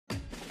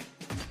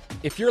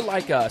If you're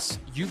like us,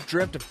 you've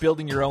dreamt of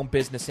building your own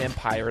business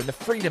empire and the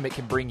freedom it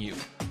can bring you.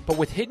 But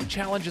with hidden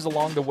challenges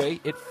along the way,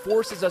 it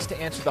forces us to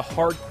answer the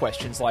hard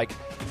questions like,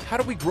 how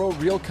do we grow a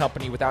real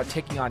company without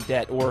taking on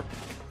debt? Or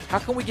how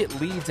can we get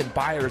leads and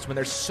buyers when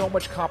there's so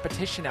much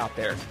competition out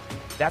there?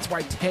 That's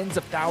why tens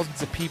of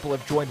thousands of people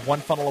have joined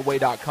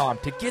OneFunnelAway.com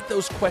to get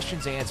those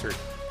questions answered.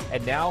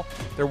 And now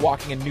they're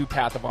walking a new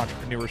path of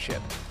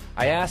entrepreneurship.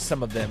 I asked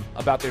some of them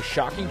about their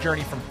shocking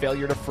journey from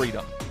failure to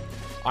freedom.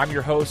 I'm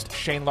your host,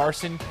 Shane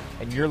Larson,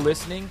 and you're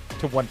listening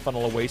to One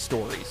Funnel Away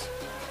Stories.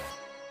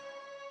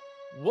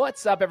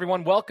 What's up,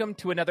 everyone? Welcome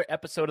to another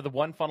episode of the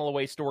One Funnel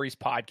Away Stories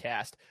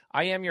podcast.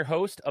 I am your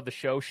host of the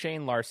show,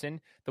 Shane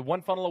Larson, the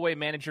One Funnel Away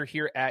manager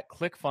here at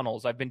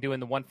ClickFunnels. I've been doing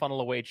the One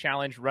Funnel Away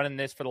challenge, running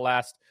this for the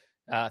last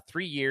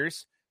 3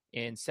 years.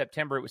 In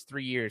September, it was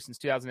 3 years, since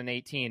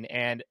 2018.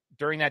 And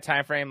during that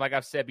time frame, like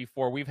I've said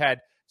before, we've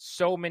had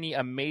so many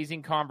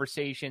amazing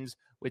conversations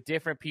with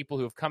different people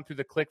who have come through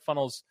the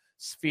ClickFunnels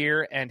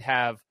sphere and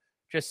have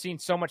just seen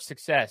so much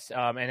success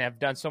and have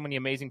done so many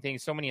amazing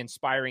things, so many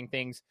inspiring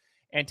things.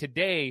 And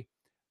today,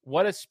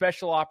 what a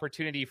special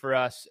opportunity for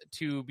us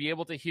to be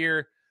able to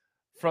hear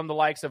from the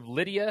likes of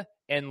Lydia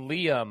and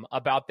Liam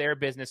about their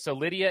business. So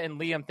Lydia and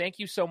Liam, thank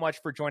you so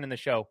much for joining the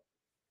show.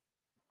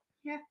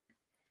 Yeah,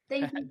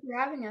 thank you for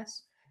having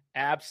us.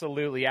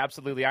 Absolutely,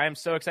 absolutely. I am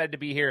so excited to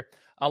be here.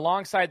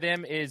 Alongside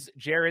them is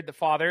Jared, the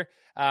father,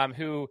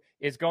 who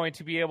is going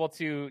to be able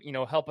to,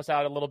 help us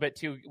out a little bit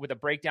too with a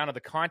breakdown of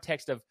the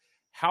context of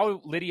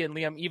how Lydia and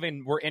Liam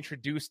even were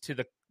introduced to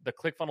the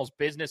ClickFunnels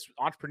business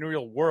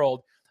entrepreneurial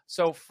world.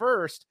 So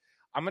first,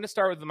 I'm going to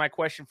start with my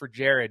question for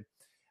Jared.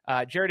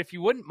 Jared, if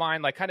you wouldn't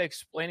mind, kind of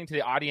explaining to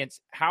the audience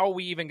how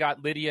we even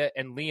got Lydia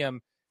and Liam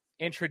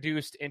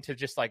introduced into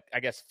just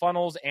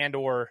funnels and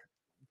or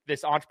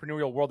this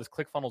entrepreneurial world, this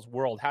ClickFunnels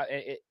world.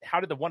 How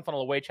did the One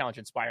Funnel Away challenge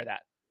inspire that?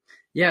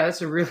 Yeah,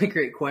 that's a really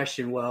great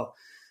question. Well,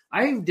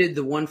 I did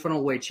the One Funnel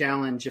Away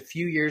challenge a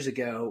few years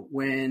ago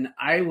when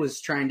I was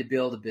trying to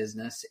build a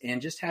business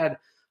and just had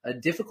a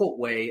difficult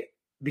way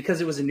because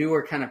it was a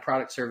newer kind of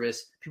product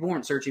service. People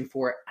weren't searching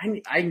for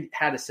it. I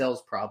had a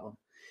sales problem.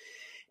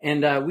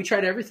 And we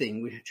tried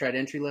everything. We tried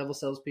entry-level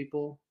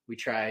salespeople. We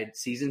tried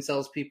seasoned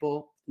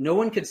salespeople. No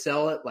one could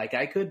sell it like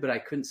I could, but I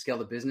couldn't scale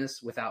the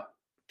business without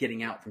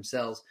getting out from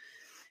sales.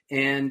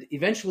 And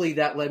eventually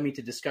that led me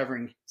to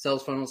discovering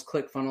sales funnels,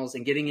 ClickFunnels,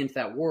 and getting into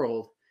that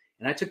world.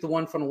 And I took the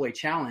One Funnel Away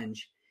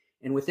challenge.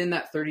 And within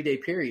that 30-day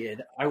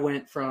period, I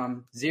went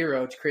from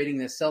zero to creating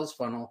this sales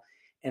funnel.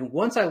 And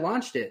once I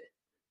launched it,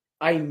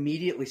 I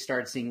immediately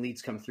started seeing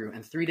leads come through.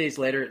 And 3 days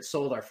later, it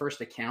sold our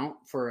first account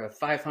for a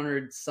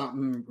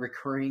 500-something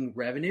recurring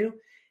revenue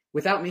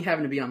without me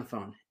having to be on the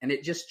phone. And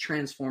it just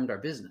transformed our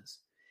business.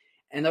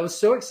 And that was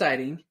so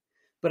exciting.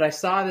 But I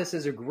saw this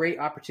as a great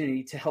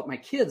opportunity to help my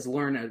kids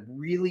learn a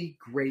really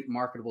great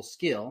marketable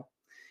skill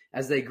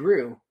as they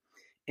grew.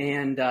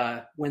 And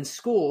when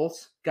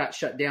schools got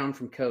shut down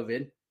from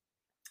COVID,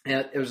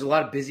 there was a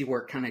lot of busy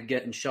work kind of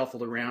getting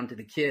shuffled around to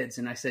the kids.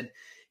 And I said,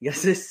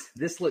 yes,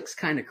 this looks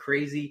kind of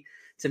crazy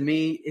to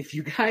me. If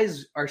you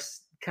guys are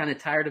kind of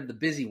tired of the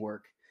busy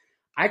work,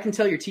 I can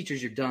tell your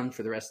teachers you're done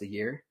for the rest of the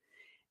year.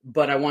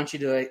 But I want you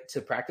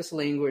to practice a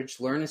language,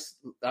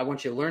 I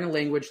want you to learn a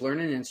language,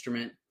 learn an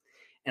instrument,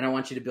 and I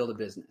want you to build a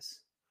business.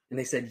 And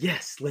they said,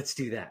 yes, let's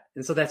do that.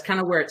 And so that's kind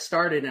of where it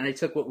started. And I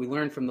took what we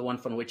learned from the One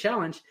Funnel Away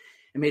challenge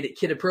and made it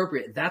kid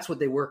appropriate. That's what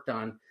they worked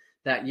on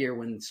that year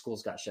when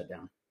schools got shut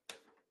down.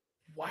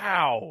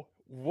 Wow.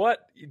 What,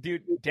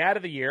 dude, dad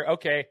of the year.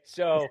 Okay.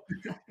 So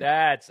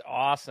that's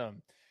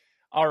awesome.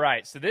 All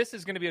right. So this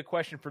is going to be a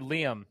question for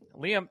Liam.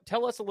 Liam,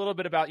 tell us a little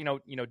bit about,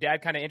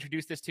 dad kind of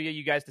introduced this to you.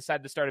 You guys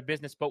decided to start a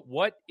business, but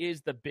what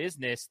is the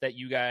business that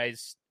you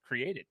guys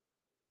created?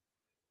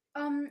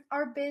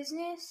 Our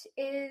business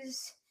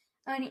is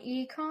an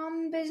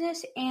e-com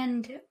business,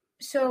 and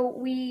so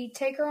we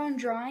take our own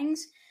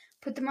drawings,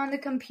 put them on the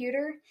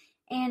computer,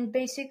 and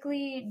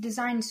basically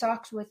design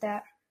socks with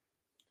that.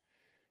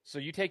 So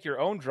you take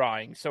your own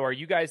drawing. So are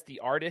you guys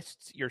the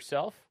artists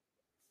yourself?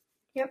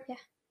 Yep. Yeah.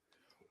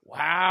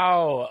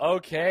 Wow.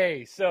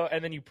 Okay. So,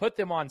 and then you put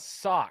them on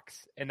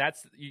socks, and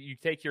that's, you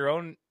take your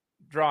own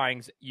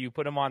drawings, you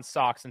put them on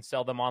socks and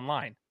sell them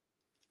online.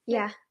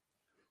 Yeah.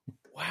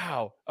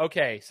 Wow.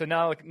 Okay. So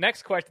now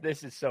next question.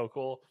 This is so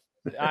cool.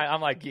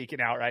 I'm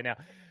geeking out right now.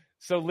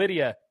 So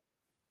Lydia,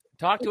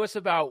 talk to us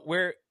about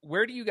where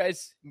do you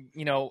guys,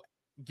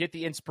 get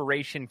the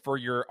inspiration for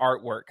your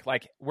artwork?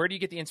 Where do you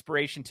get the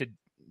inspiration to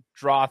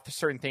draw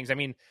certain things? I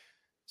mean,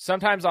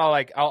 sometimes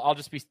I'll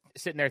just be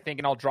sitting there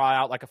thinking I'll draw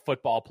out a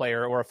football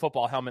player or a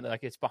football helmet,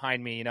 it's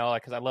behind me,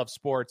 because I love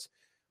sports.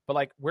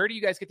 But where do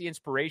you guys get the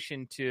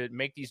inspiration to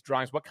make these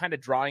drawings? What kind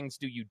of drawings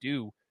do you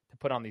do to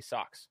put on these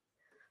socks?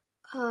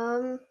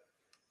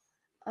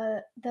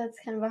 That's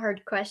kind of a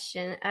hard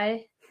question.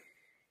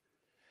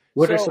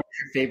 What are some of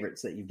your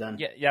favorites that you've done?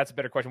 Yeah, that's a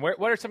better question.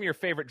 What are some of your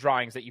favorite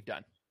drawings that you've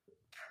done?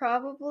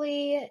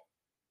 Probably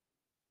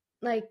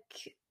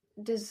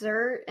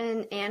dessert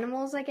and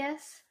animals, I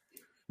guess.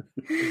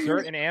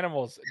 Dessert and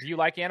animals. Do you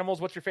like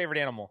animals? What's your favorite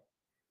animal?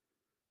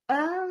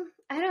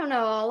 I don't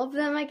know all of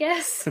them, I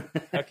guess.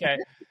 Okay,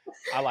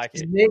 I like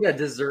He's it. made a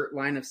dessert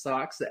line of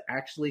socks that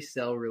actually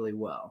sell really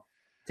well.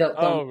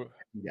 Tell me.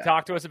 Yeah.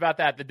 Talk to us about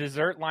that. The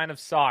dessert line of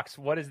socks.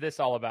 What is this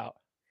all about?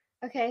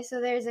 Okay,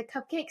 so there's a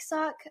cupcake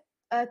sock,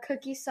 a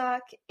cookie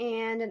sock,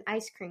 and an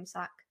ice cream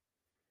sock.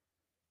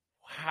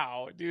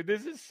 Wow, dude,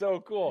 this is so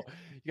cool.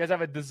 You guys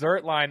have a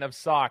dessert line of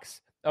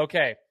socks.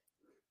 Okay.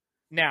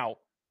 Now,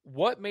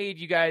 what made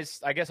you guys,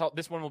 I guess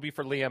this one will be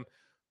for Liam.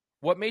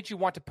 What made you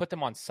want to put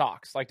them on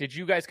socks? Like, did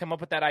you guys come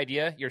up with that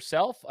idea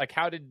yourself? Like,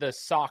 how did the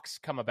socks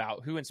come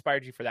about? Who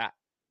inspired you for that?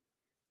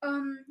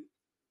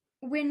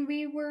 When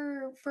we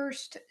were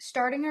first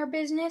starting our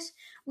business,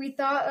 we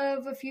thought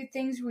of a few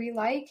things we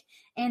like,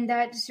 and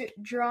that's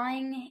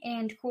drawing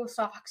and cool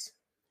socks.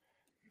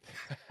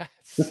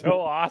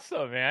 So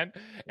awesome, man.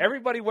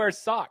 Everybody wears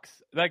socks.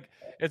 Like,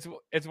 it's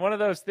one of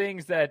those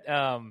things that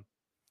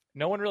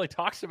no one really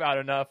talks about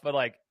enough, but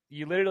like,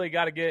 you literally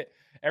got to get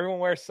everyone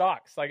wears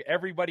socks. Like,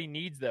 everybody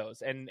needs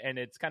those. And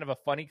it's kind of a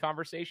funny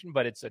conversation,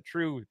 but it's a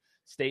true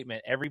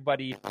statement.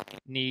 Everybody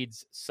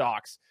needs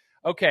socks.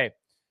 Okay.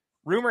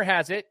 Rumor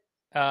has it,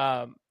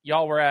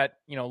 y'all were at,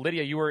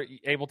 Lydia, you were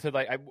able to,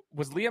 like,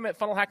 was Liam at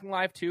Funnel Hacking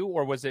Live too,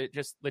 or was it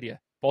just Lydia?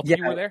 Both of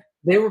you were there?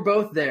 They were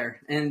both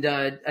there and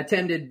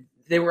attended.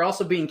 They were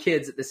also being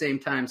kids at the same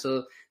time.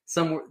 So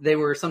they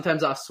were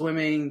sometimes off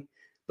swimming,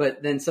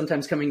 but then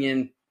sometimes coming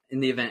in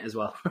the event as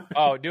well.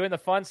 Oh, doing the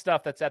fun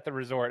stuff that's at the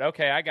resort.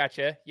 Okay, I got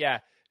you. Yeah,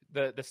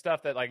 the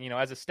stuff that, like,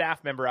 as a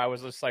staff member, I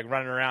was just like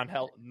running around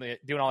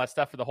doing all that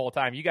stuff for the whole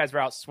time. You guys were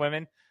out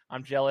swimming.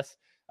 I'm jealous.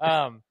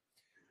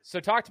 So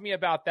talk to me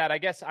about that. I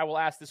guess I will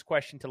ask this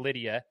question to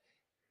Lydia.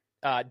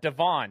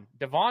 Devon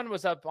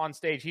was up on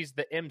stage. He's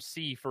the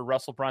MC for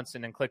Russell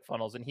Brunson and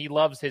ClickFunnels, and he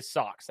loves his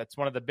socks. That's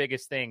one of the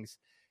biggest things.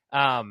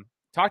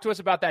 Talk to us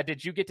about that.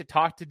 Did you get to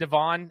talk to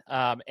Devon?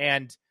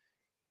 And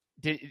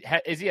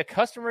is he a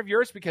customer of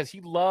yours? Because he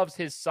loves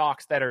his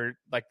socks that are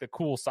like the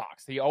cool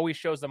socks. He always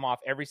shows them off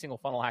every single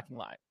Funnel Hacking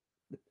Live.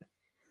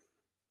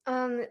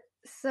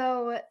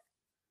 So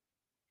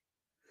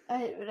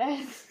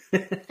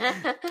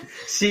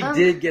She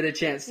did get a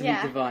chance to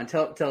meet Devon.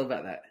 Tell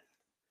about that.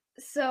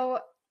 So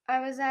I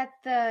was at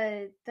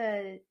the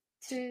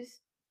Two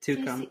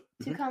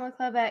Comma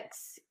Club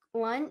X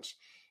lunch,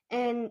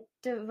 and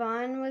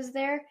Devon was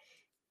there,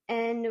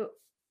 and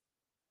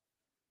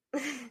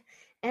I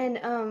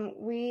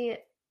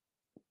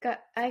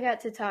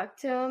got to talk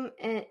to him,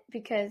 and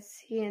because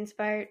he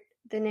inspired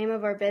the name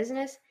of our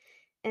business,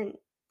 and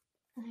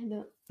I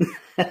don't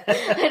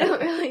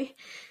really.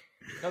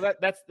 No,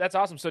 that's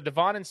awesome. So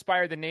Devon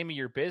inspired the name of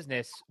your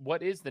business.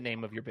 What is the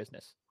name of your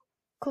business?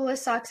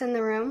 Coolest Socks in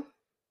the Room.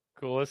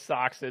 Coolest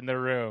Socks in the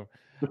Room.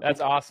 That's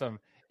awesome.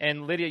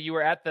 And Lydia, you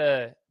were at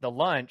the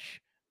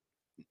lunch.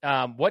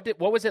 What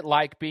was it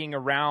like being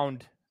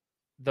around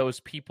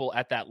those people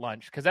at that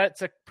lunch? Because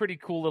that's a pretty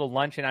cool little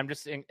lunch, and I'm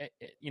just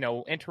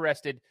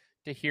interested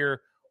to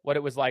hear what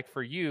it was like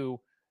for you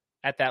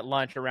at that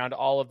lunch around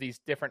all of these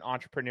different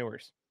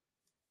entrepreneurs.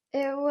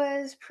 It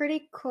was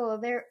pretty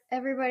cool.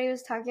 Everybody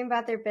was talking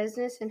about their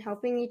business and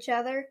helping each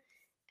other,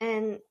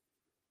 and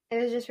it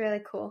was just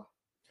really cool.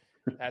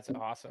 That's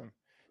awesome.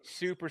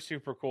 Super,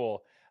 super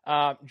cool.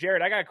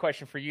 Jared, I got a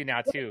question for you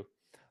now too.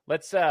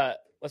 Let's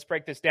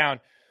break this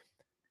down.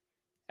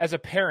 As a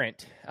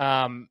parent,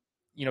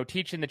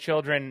 teaching the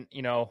children,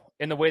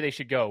 in the way they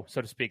should go,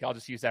 so to speak. I'll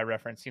just use that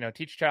reference.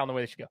 Teach a child in the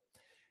way they should go.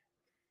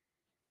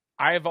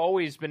 I have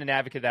always been an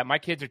advocate of that. My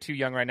kids are too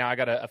young right now. I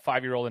got a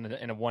 5-year-old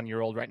and a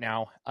 1-year-old right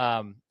now.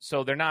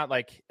 So they're not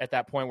like at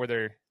that point where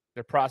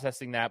they're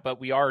processing that, but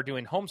we are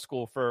doing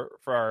homeschool for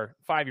our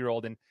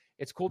 5-year-old, and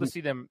it's cool to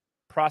see them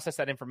process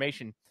that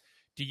information.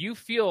 Do you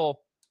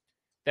feel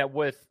that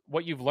with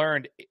what you've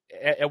learned,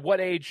 at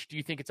what age do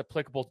you think it's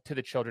applicable to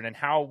the children, and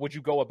how would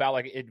you go about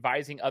like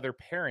advising other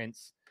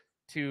parents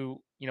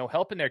to,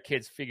 helping their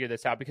kids figure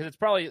this out? Because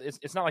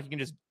it's not like you can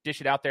just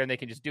dish it out there and they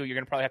can just do it. You're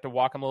going to probably have to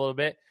walk them a little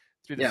bit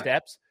through the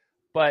steps.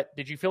 But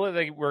did you feel that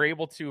they were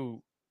able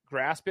to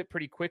grasp it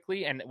pretty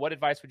quickly? And what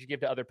advice would you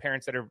give to other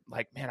parents that are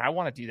like, man, I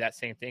want to do that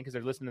same thing, because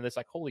they're listening to this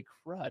like, holy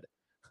crud.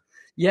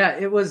 Yeah,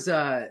 it was,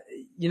 to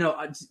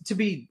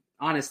be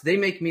honest, they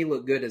make me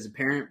look good as a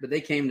parent, but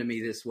they came to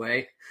me this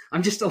way.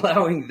 I'm just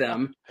allowing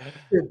them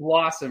to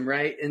blossom,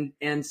 right?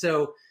 And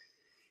so,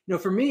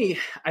 for me,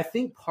 I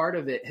think part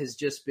of it has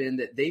just been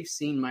that they've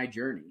seen my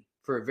journey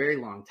for a very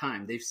long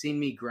time. They've seen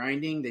me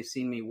grinding. They've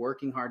seen me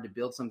working hard to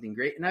build something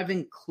great. And I've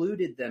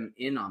included them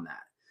in on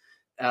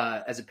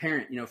that as a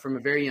parent, from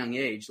a very young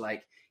age.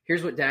 Like,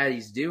 here's what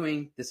daddy's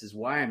doing. This is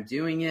why I'm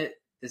doing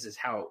it. This is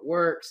how it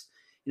works.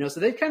 So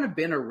they've kind of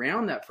been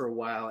around that for a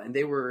while, and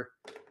they were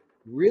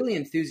really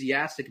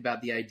enthusiastic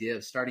about the idea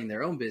of starting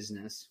their own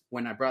business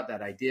when I brought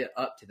that idea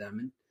up to them.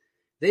 And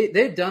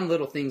they've done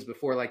little things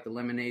before, like the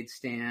lemonade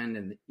stand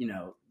and,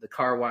 the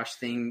car wash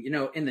thing,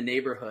 in the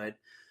neighborhood.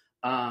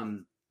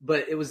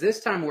 But it was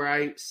this time where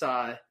I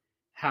saw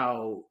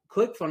how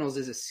ClickFunnels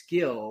is a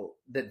skill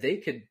that they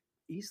could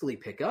easily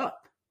pick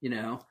up.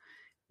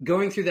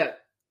 Going through that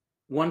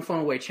One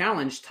Funnel Away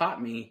challenge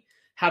taught me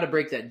how to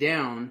break that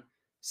down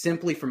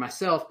simply for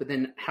myself, but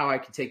then how I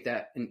could take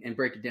that and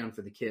break it down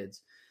for the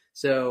kids.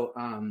 So,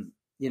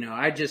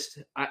 I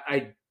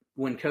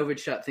when COVID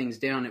shut things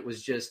down, it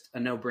was just a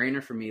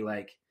no-brainer for me.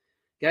 Like,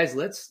 guys,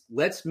 let's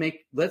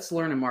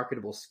learn a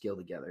marketable skill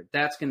together.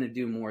 That's going to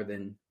do more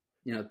than,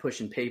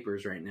 pushing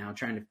papers right now,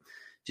 trying to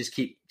just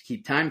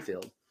keep time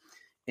filled.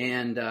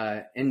 And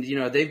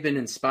they've been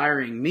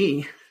inspiring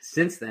me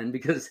since then,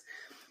 because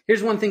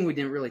here's one thing we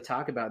didn't really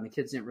talk about and the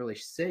kids didn't really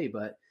say,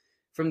 but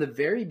from the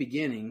very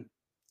beginning,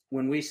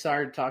 when we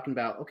started talking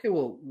about, okay,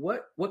 well,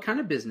 what kind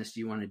of business do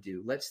you want to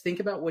do? Let's think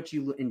about what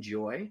you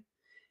enjoy,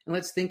 and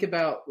let's think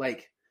about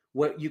like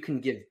what you can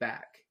give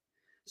back.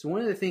 So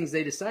one of the things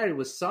they decided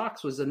was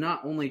socks was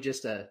not only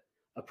just a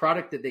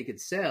product that they could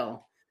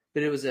sell,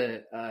 but it was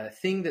a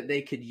thing that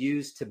they could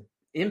use to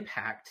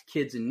impact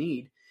kids in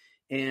need.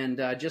 And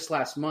just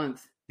last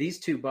month, these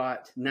two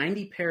bought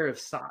 90 pair of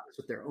socks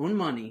with their own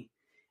money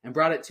and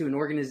brought it to an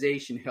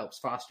organization who helps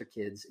foster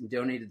kids, and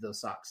donated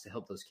those socks to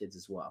help those kids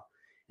as well.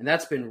 And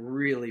that's been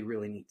really,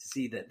 really neat to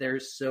see that they're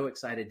so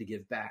excited to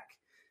give back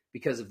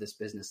because of this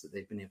business that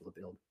they've been able to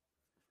build.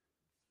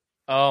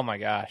 Oh my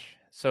gosh.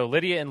 So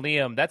Lydia and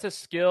Liam, that's a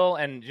skill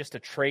and just a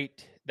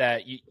trait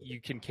that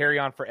you can carry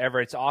on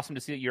forever. It's awesome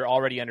to see that you're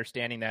already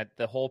understanding that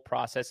the whole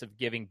process of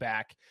giving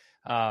back,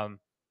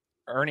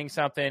 earning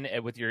something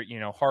with your,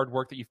 hard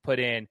work that you've put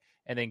in,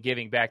 and then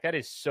giving back. That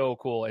is so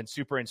cool and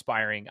super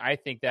inspiring. I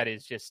think that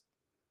is just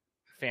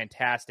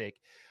fantastic.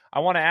 I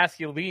want to ask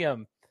you,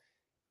 Liam,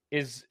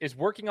 is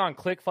working on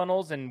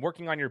ClickFunnels and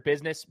working on your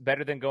business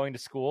better than going to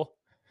school?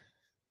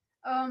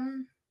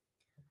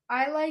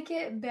 I like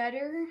it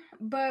better,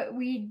 but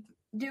we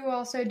do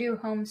also do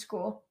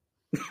homeschool.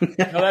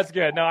 No, that's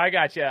good. No, I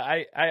got you.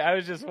 I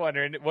was just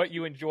wondering what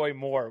you enjoy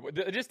more.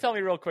 Just tell me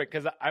real quick,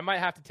 because I might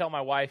have to tell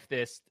my wife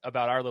this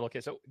about our little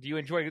kid. So do you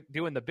enjoy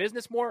doing the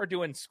business more or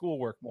doing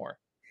schoolwork more?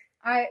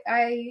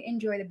 I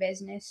enjoy the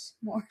business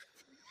more.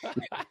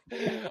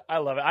 I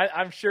love it.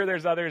 I'm sure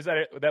there's others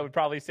that would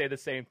probably say the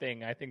same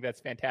thing. I think that's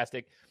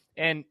fantastic.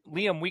 And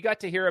Liam, we got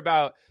to hear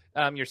about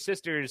your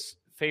sister's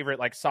favorite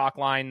sock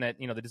line, that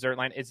the dessert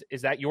line.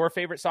 Is that your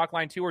favorite sock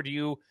line too, or do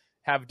you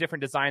have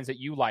different designs that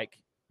you like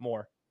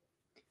more?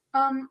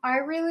 I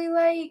really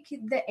like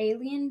the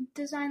alien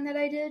design that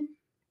I did.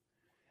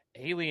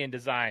 Alien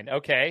design.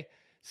 Okay.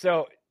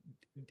 So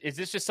is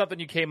this just something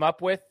you came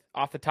up with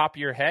off the top of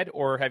your head,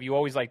 or have you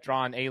always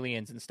drawn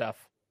aliens and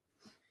stuff?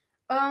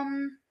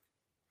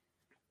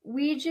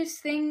 We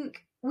just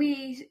think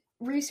we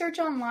research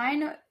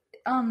online,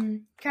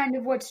 kind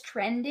of what's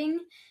trending,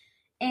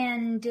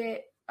 and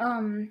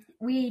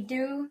we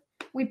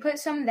put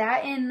some of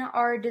that in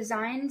our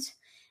designs,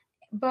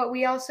 but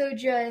we also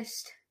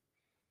just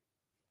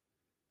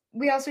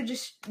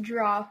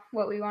draw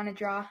what we want to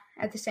draw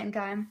at the same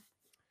time.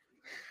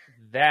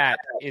 That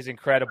is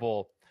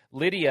incredible.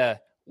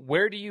 Lydia,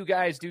 where do you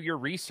guys do your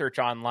research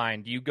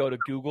online? Do you go to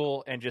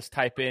Google and just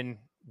type in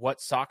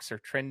what socks are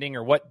trending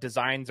or what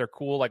designs are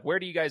cool? Where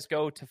do you guys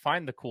go to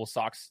find the cool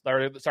socks,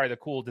 or the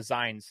cool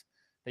designs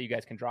that you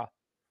guys can draw?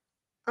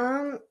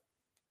 Is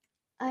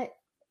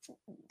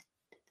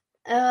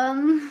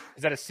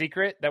that a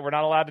secret that we're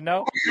not allowed to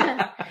know?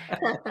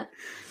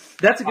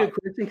 That's a good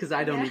question, because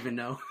I don't even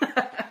know.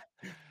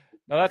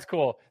 No, that's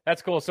cool.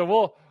 That's cool.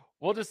 So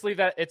we'll just leave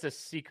that. It's a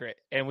secret,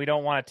 and we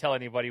don't want to tell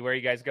anybody where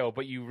you guys go,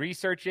 but you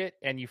research it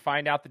and you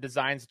find out the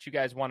designs that you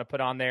guys want to put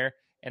on there.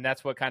 And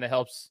that's what kind of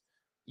helps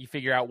you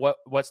figure out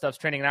what stuff's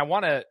trending. And I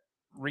want to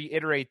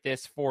reiterate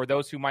this for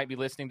those who might be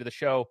listening to the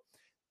show.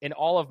 In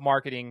all of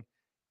marketing,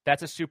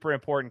 that's a super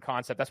important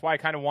concept. That's why I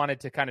kind of wanted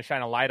to kind of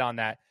shine a light on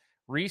that.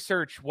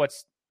 Research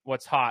what's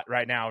hot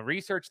right now.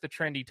 Research the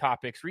trendy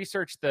topics.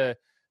 Research the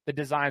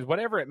designs,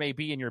 whatever it may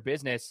be in your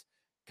business,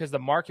 because the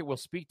market will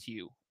speak to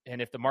you. And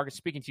if the market's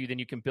speaking to you, then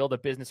you can build a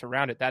business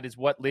around it. That is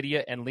what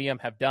Lydia and Liam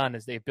have done,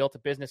 is they've built a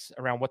business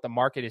around what the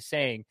market is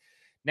saying.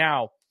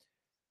 Now,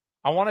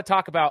 I want to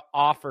talk about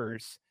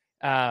offers.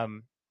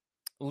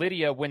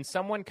 Lydia, when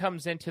someone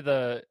comes into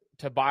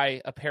to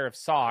buy a pair of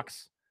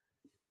socks,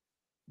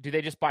 do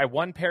they just buy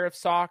one pair of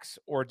socks,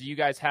 or do you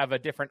guys have a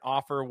different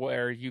offer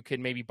where you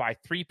can maybe buy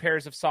 3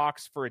 pairs of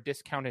socks for a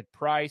discounted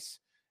price?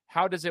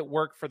 How does it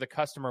work for the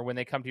customer when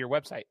they come to your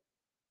website?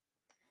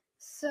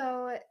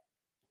 So,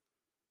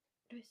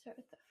 do we start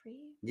with the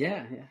free?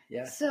 Yeah.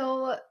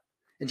 So,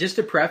 and just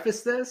to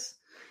preface this,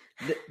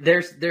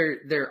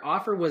 their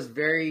offer was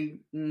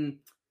very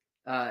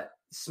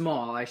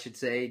small, I should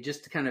say,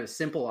 just kind of a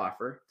simple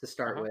offer to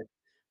start with.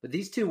 But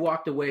these two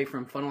walked away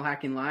from Funnel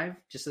Hacking Live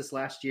just this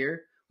last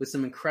year with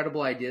some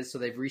incredible ideas. So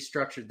they've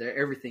restructured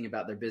everything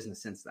about their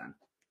business since then.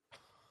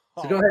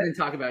 So go ahead and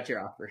talk about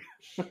your offer.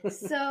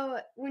 So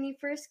when you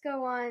first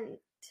go on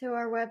to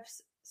our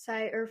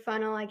website or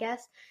funnel, I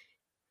guess,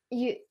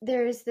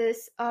 there's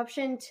this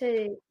option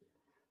to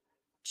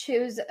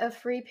choose a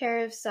free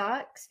pair of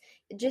socks.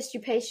 Just you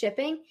pay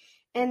shipping.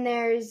 And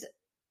there's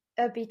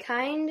a Be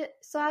Kind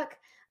sock,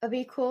 a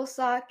Be Cool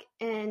sock,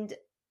 and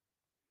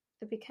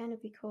a Be Kind, a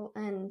Be Cool,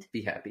 and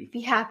Be Happy.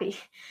 Be Happy.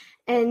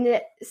 And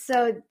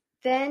so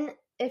then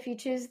if you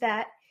choose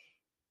that,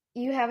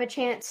 you have a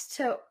chance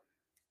to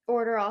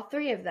order all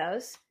 3 of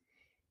those.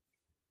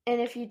 And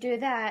if you do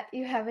that,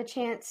 you have a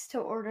chance to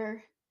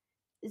order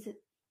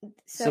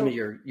some of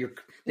your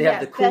they have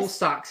the Cool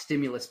Sock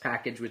Stimulus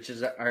package, which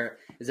is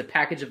a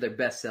package of their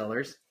best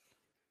sellers.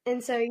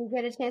 And so you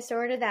get a chance to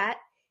order that.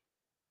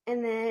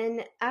 And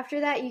then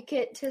after that, you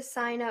get to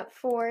sign up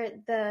for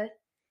the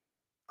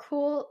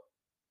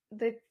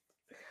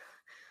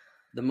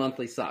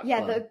monthly sock club.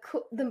 Yeah,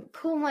 the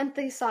cool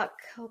monthly sock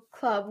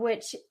club,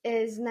 which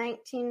is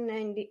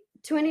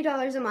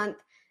 $20 a month,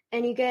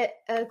 and you get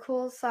the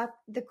cool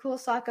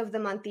sock of the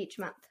month each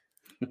month.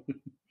 I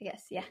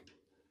guess, yeah.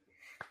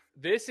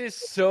 This is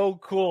so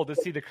cool to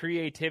see the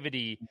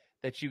creativity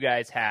that you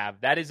guys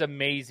have. That is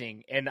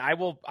amazing. And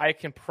I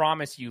can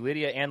promise you,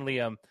 Lydia and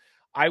Liam,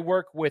 I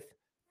work with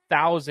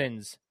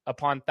thousands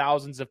upon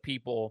thousands of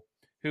people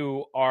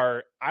who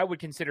are, I would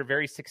consider,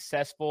 very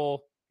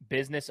successful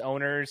business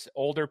owners,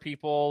 older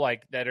people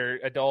like that are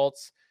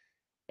adults,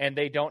 and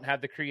they don't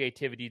have the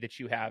creativity that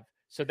you have.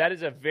 So that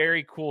is a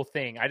very cool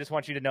thing. I just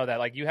want you to know that,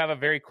 like, you have a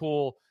very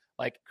cool,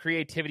 like,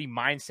 creativity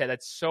mindset.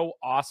 That's so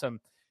awesome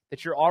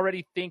that you're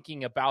already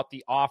thinking about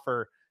the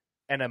offer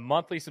and a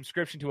monthly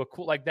subscription to a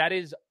cool, like, that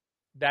is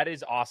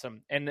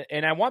awesome. And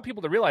I want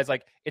people to realize,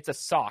 like, it's a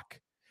sock,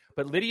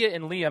 but Lydia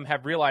and Liam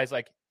have realized,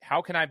 like,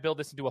 how can I build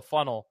this into a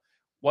funnel?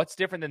 What's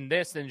different than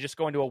this than just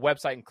going to a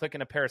website and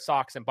clicking a pair of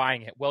socks and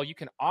buying it? Well, you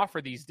can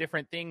offer these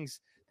different things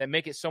that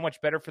make it so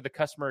much better for the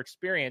customer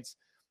experience,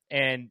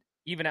 and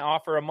even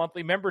offer a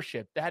monthly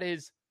membership. That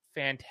is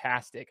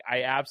fantastic.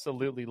 I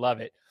absolutely love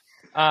it.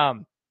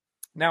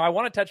 Now I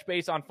want to touch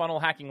base on Funnel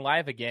Hacking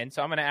Live again.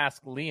 So I'm going to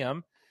ask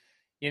Liam,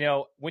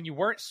 when you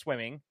weren't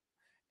swimming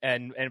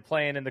and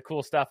playing in the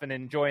cool stuff and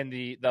enjoying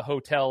the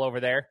hotel over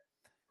there,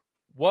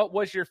 what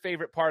was your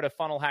favorite part of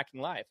Funnel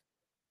Hacking Live?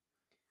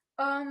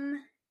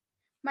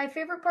 My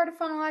favorite part of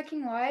Funnel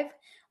Hacking Live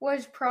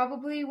was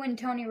probably when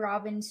Tony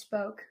Robbins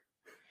spoke.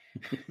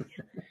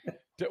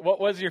 What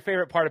was your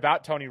favorite part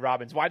about Tony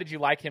Robbins? Why did you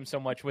like him so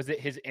much? Was it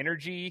his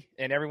energy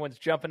and everyone's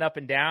jumping up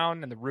and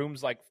down and the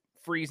room's like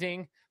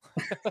freezing?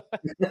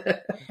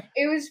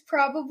 It was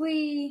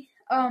probably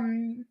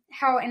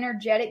how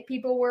energetic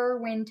people were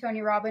when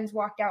Tony Robbins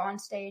walked out on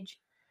stage.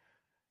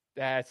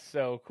 That's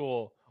so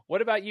cool.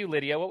 What about you,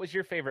 Lydia? What was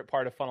your favorite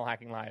part of Funnel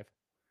Hacking Live?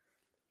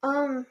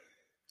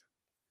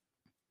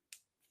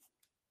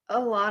 A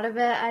lot of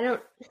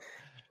it.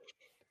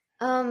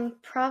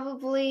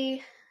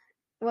 Probably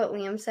what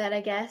Liam said,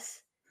 I guess.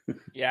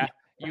 Yeah,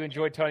 you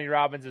enjoyed Tony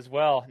Robbins as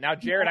well. Now,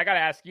 Jared, I got to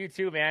ask you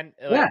too, man.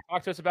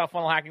 Talk to us about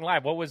Funnel Hacking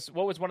Live. What was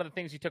one of the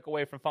things you took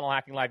away from Funnel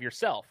Hacking Live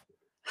yourself?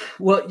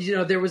 Well,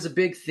 there was a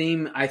big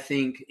theme, I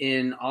think,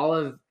 in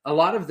a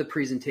lot of the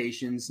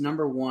presentations.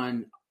 Number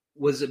one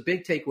was a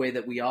big takeaway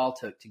that we all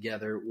took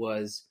together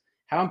was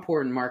how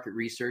important market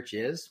research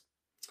is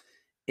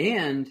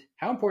and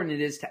how important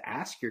it is to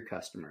ask your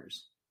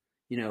customers,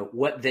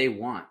 what they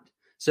want.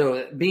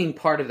 So being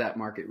part of that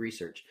market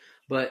research.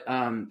 But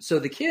so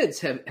the kids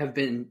have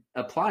been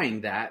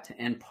applying that,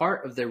 and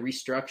part of their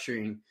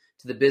restructuring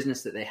to the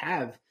business that they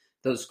have,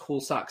 those Cool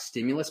Sock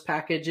Stimulus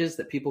packages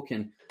that people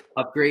can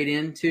upgrade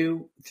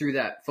into through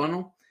that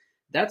funnel.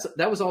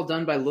 That was all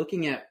done by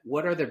looking at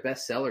what are their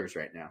best sellers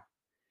right now.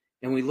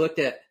 And we looked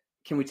at,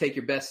 can we take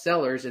your best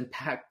sellers and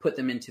put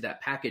them into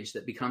that package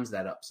that becomes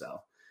that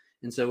upsell?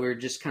 And so we're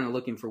just kind of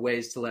looking for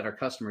ways to let our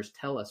customers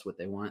tell us what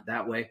they want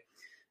that way.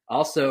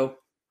 Also,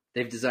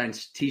 they've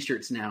designed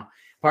t-shirts now.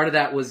 Part of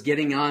that was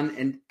getting on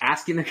and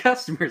asking the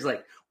customers,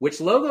 like, which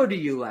logo do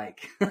you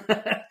like?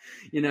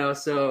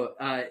 So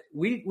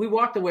we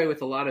walked away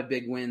with a lot of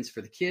big wins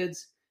for the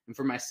kids and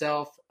for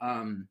myself.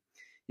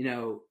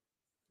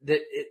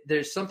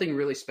 There's something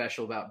really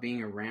special about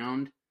being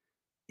around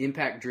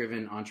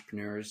impact-driven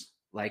entrepreneurs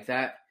like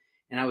that.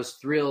 And I was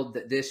thrilled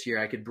that this year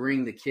I could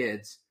bring the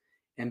kids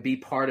and be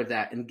part of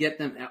that and get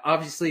them.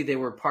 Obviously, they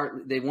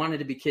wanted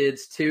to be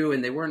kids too,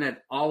 and they weren't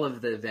at all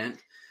of the event,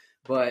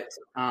 but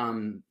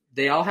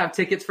they all have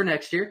tickets for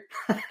next year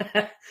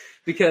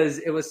because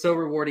it was so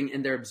rewarding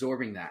and they're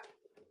absorbing that.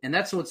 And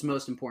that's what's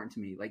most important to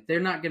me. Like,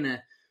 they're not going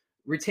to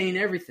retain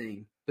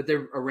everything, but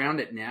they're around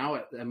it now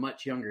at a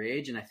much younger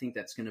age. And I think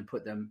that's going to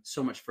put them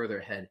so much further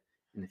ahead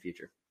in the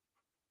future.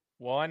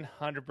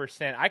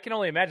 100%. I can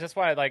only imagine. That's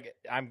why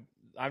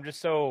I'm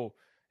just so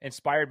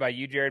inspired by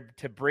you, Jared,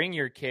 to bring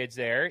your kids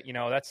there.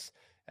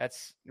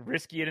 That's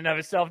risky in and of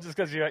itself, just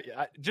because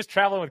just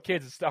traveling with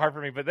kids is hard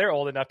for me, but they're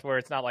old enough to where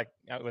it's not like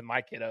with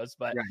my kiddos,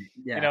 but right.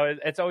 Yeah.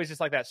 It's always just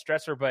like that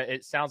stressor, but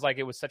it sounds like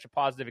it was such a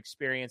positive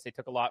experience. They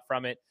took a lot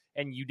from it,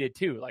 and you did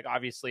too. Like,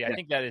 obviously, yeah. I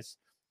think that is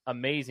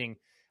amazing.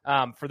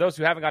 For those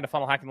who haven't gone to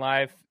Funnel Hacking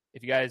Live,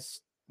 if you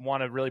guys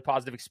want a really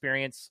positive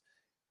experience,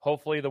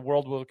 hopefully the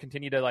world will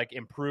continue to like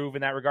improve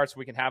in that regard, so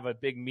we can have a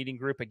big meeting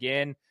group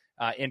again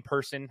in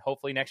person,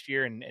 hopefully next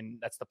year. And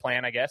that's the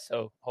plan, I guess.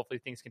 So hopefully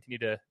things continue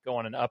to go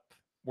on an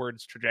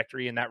upwards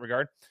trajectory in that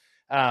regard,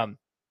 so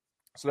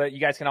that you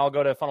guys can all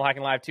go to Funnel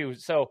Hacking Live too.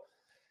 So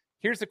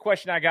here's the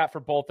question I got for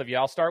both of you.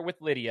 I'll start with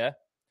Lydia,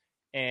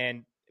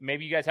 and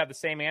maybe you guys have the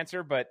same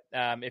answer, but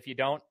if you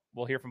don't,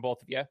 we'll hear from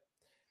both of you.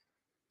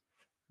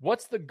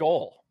 What's the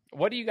goal?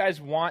 What do you guys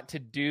want to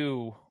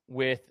do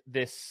with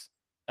this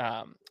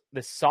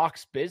the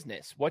socks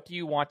business? What do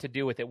you want to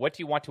do with it? What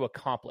do you want to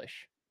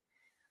accomplish?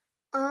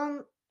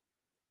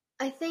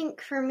 I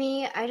think for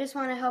me, I just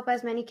want to help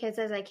as many kids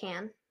as I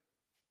can.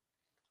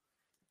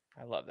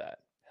 I love that.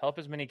 Help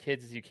as many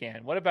kids as you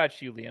can. What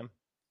about you, Liam?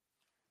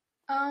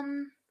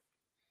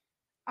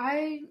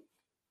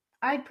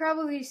 I'd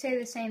probably say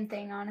the same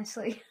thing,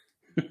 honestly.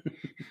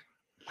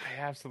 I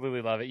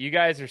absolutely love it. You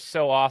guys are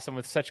so awesome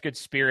with such good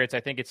spirits. I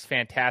think it's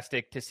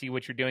fantastic to see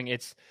what you're doing.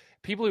 It's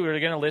people who are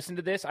going to listen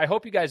to this. I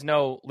hope you guys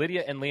know,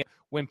 Lydia and Liam,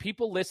 when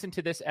people listen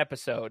to this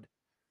episode,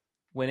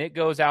 when it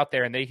goes out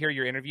there and they hear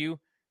your interview,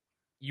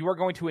 you are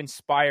going to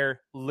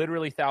inspire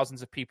literally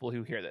thousands of people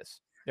who hear this.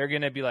 They're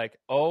going to be like,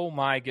 oh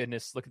my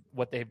goodness, look at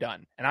what they've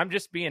done. And I'm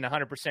just being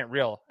 100%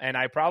 real. And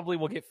I probably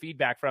will get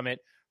feedback from it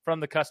from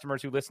the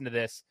customers who listen to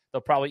this.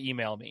 They'll probably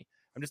email me.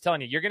 I'm just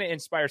telling you, you're going to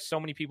inspire so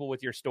many people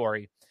with your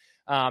story.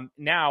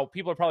 Now,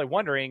 people are probably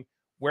wondering,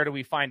 where do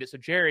we find it? So,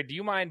 Jared, do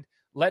you mind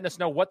letting us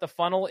know what the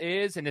funnel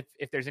is? And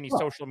if there's any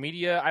social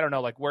media, I don't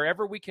know, like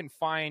wherever we can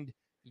find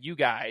you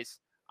guys,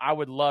 I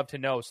would love to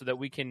know so that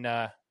we can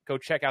go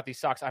check out these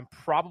socks. I'm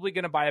probably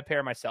going to buy a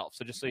pair myself.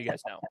 So just so you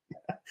guys know.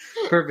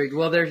 Perfect.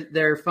 Well,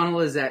 their funnel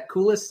is at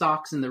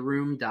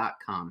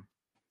coolestsocksintheroom.com.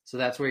 So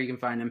that's where you can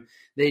find them.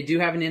 They do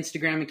have an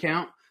Instagram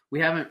account. We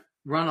haven't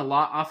run a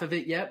lot off of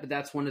it yet, but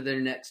that's one of their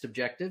next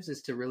objectives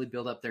is to really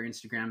build up their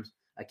Instagram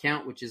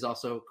account, which is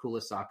also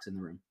Coolest Socks in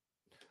the Room.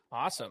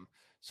 Awesome.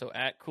 So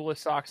at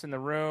Coolest Socks in the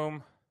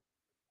Room.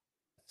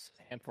 It's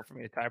a handful for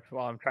me to type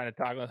while I'm trying to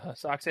talk about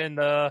socks in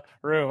the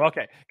room.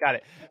 Okay, got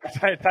it. I'm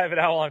trying to type it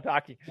out while I'm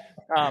talking.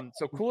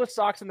 So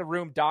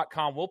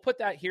coolestsocksintheroom.com. We'll put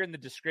that here in the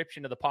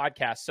description of the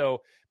podcast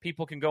so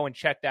people can go and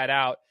check that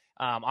out.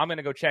 I'm going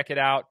to go check it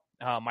out.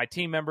 My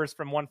team members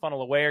from One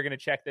Funnel Away are going to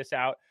check this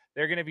out.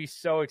 They're going to be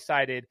so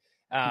excited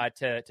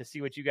to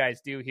see what you guys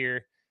do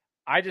here.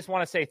 I just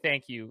want to say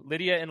thank you,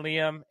 Lydia and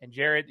Liam and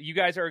Jared. You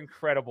guys are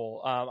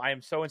incredible. I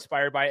am so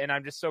inspired by it, and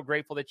I'm just so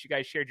grateful that you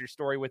guys shared your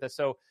story with us.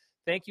 So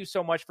thank you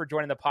so much for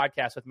joining the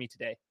podcast with me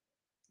today.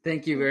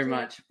 Thank you very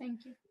much.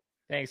 Thank you.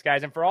 Thanks,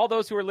 guys. And for all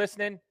those who are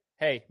listening,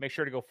 hey, make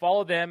sure to go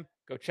follow them.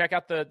 Go check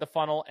out the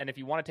funnel. And if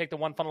you want to take the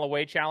One Funnel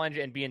Away challenge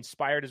and be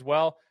inspired as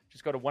well,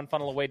 just go to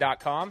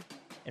onefunnelaway.com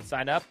and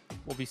sign up.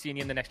 We'll be seeing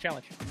you in the next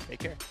challenge. Take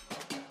care.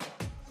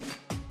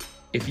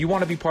 If you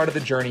want to be part of the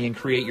journey and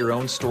create your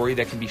own story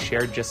that can be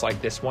shared just like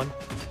this one,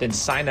 then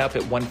sign up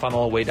at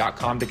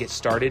onefunnelaway.com to get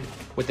started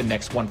with the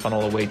next One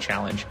Funnel Away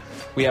challenge.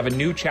 We have a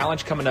new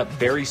challenge coming up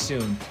very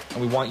soon, and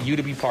we want you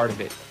to be part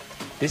of it.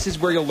 This is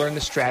where you'll learn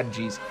the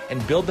strategies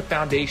and build the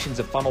foundations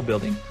of funnel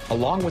building,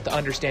 along with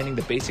understanding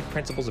the basic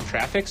principles of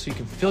traffic so you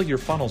can fill your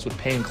funnels with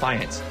paying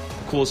clients.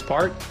 The coolest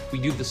part, we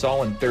do this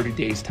all in 30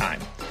 days'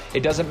 time.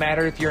 It doesn't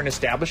matter if you're an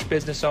established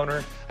business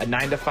owner, a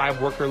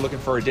 9-to-5 worker looking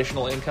for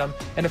additional income,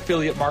 an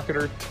affiliate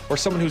marketer, or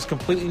someone who's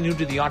completely new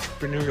to the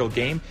entrepreneurial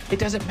game. It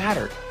doesn't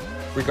matter.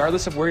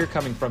 Regardless of where you're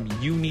coming from,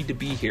 you need to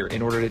be here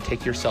in order to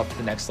take yourself to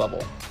the next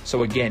level.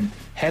 So again,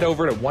 head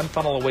over to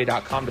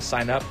onefunnelaway.com to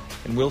sign up,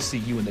 and we'll see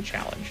you in the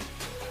challenge.